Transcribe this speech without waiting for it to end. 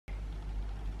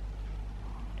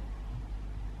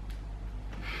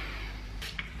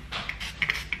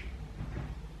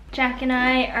Jack and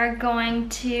I are going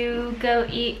to go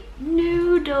eat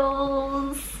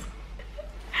noodles.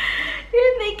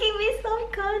 You're making me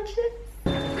self-conscious.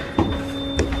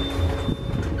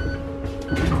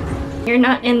 You're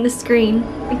not in the screen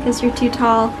because you're too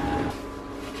tall.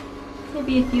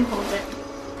 Maybe if you hold it.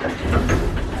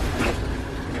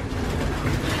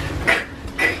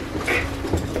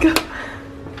 Go.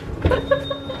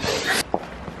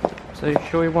 So you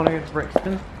sure you want to go to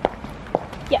Brixton?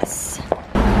 Yes.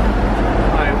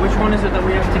 Alright, which one is it that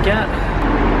we have to get?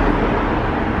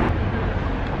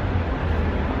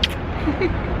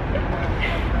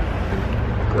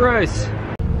 Gross.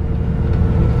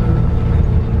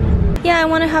 Yeah, I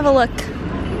want to have a look.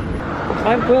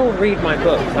 I will read my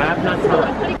books, I have no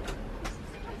time.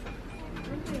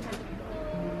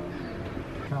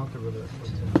 Counter with it, with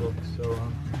some books. So,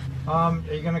 are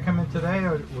you gonna come in today,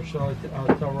 or shall I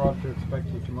tell Rob to expect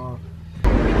you tomorrow?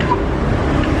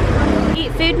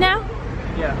 Eat food now?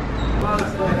 Yeah.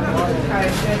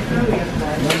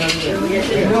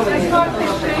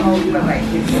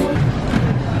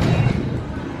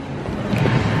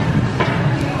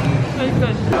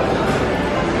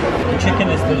 The chicken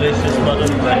is delicious, but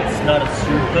it's not a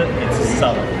soup, it's a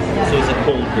salad. So it's a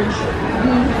cold dish.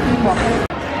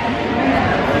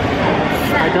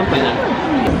 I dumpling it.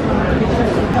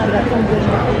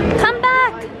 Come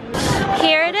back!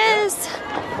 Here it is.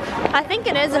 I think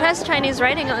it is. It has Chinese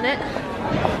writing on it.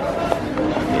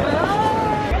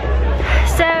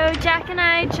 So Jack and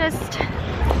I just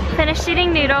finished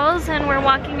eating noodles and we're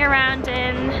walking around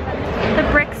in the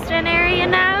Brixton area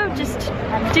now, just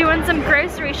doing some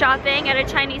grocery shopping at a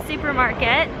Chinese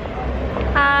supermarket.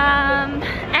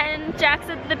 And Jack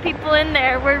said the people in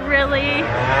there were really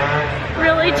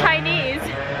Chinese.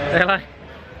 They're like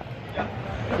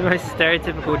the most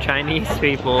stereotypical Chinese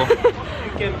people.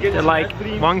 They're like,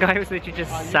 one guy was literally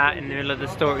just sat in the middle of the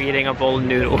store eating a bowl of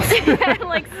noodles. Yeah,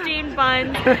 like steamed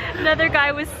buns. Another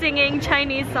guy was singing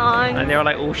Chinese songs. And they were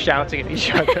like all shouting at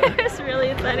each other. It was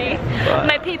really funny. But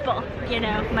my people, you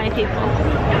know, my people.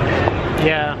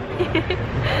 yeah.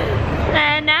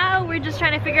 And now we're just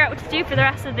trying to figure out what to do for the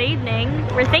rest of the evening.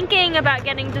 We're thinking about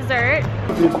getting dessert.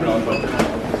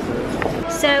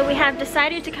 So we have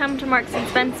decided to come to Marks and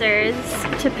Spencer's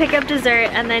to pick up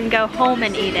dessert and then go home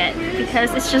and eat it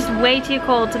because it's just way too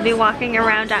cold to be walking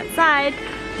around outside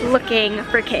looking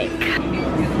for cake.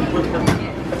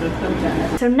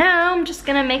 So now I'm just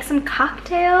gonna make some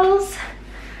cocktails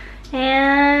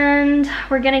and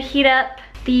we're gonna heat up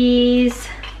these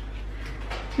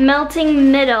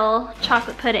melting middle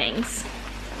chocolate puddings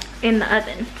in the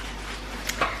oven.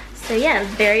 So yeah,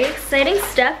 very exciting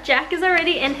stuff. Jack is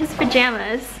already in his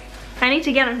pajamas. I need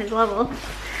to get on his level.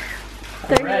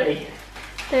 There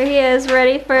he is,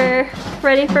 ready for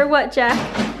what, Jack?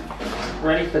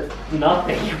 Ready for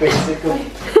nothing, basically.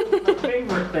 My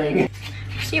favorite thing.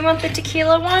 So you want the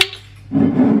tequila one?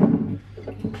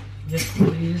 Yes,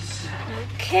 please.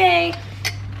 Okay.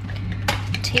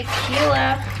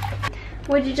 Tequila.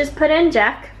 What'd you just put in,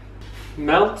 Jack?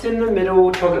 Melt in the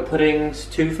middle chocolate puddings,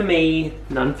 2 for me,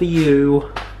 none for you.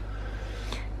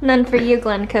 None for you,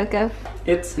 Glen Coco.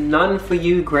 It's none for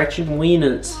you, Gretchen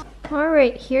Wieners.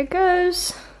 Alright, here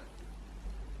goes.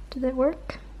 Did it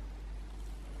work?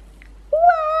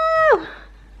 Wow!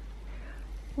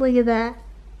 Look at that.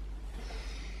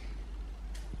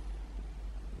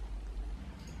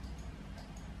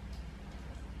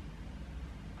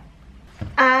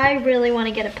 I really want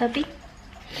to get a puppy,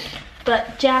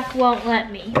 but Jack won't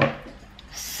let me.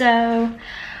 So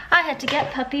I had to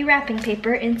get puppy wrapping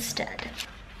paper instead.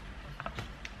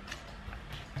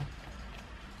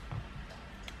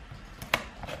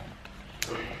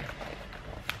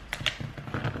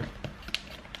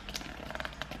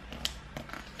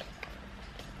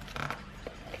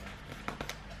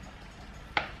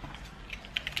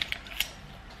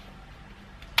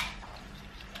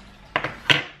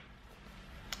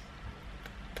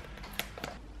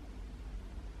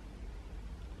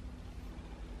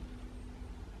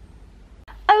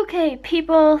 Okay,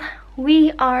 people,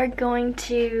 we are going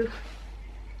to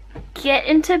get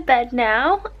into bed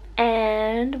now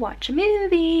and watch a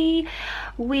movie.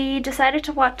 We decided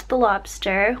to watch The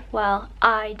Lobster. Well,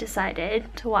 I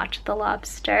decided to watch The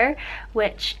Lobster,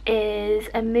 which is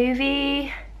a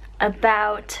movie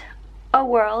about a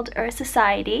world or a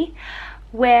society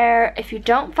where if you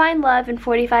don't find love in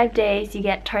 45 days, you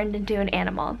get turned into an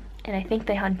animal. And I think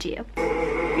they hunt you.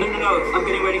 No, I'm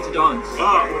getting ready to dance.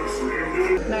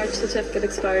 Marriage certificate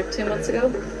expired 2 months ago.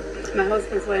 My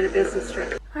husband's away on a business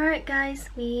trip. Alright guys,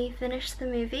 we finished the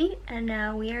movie and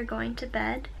now we are going to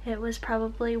bed. It was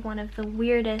probably one of the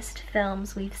weirdest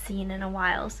films we've seen in a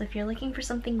while, so if you're looking for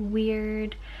something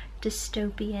weird,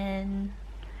 dystopian,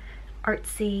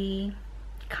 artsy,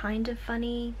 kind of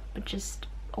funny, but just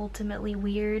ultimately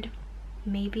weird,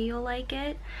 maybe you'll like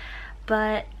it.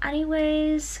 But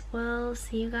anyways, we'll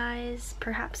see you guys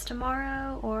perhaps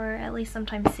tomorrow or at least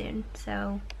sometime soon.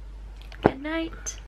 So, good night.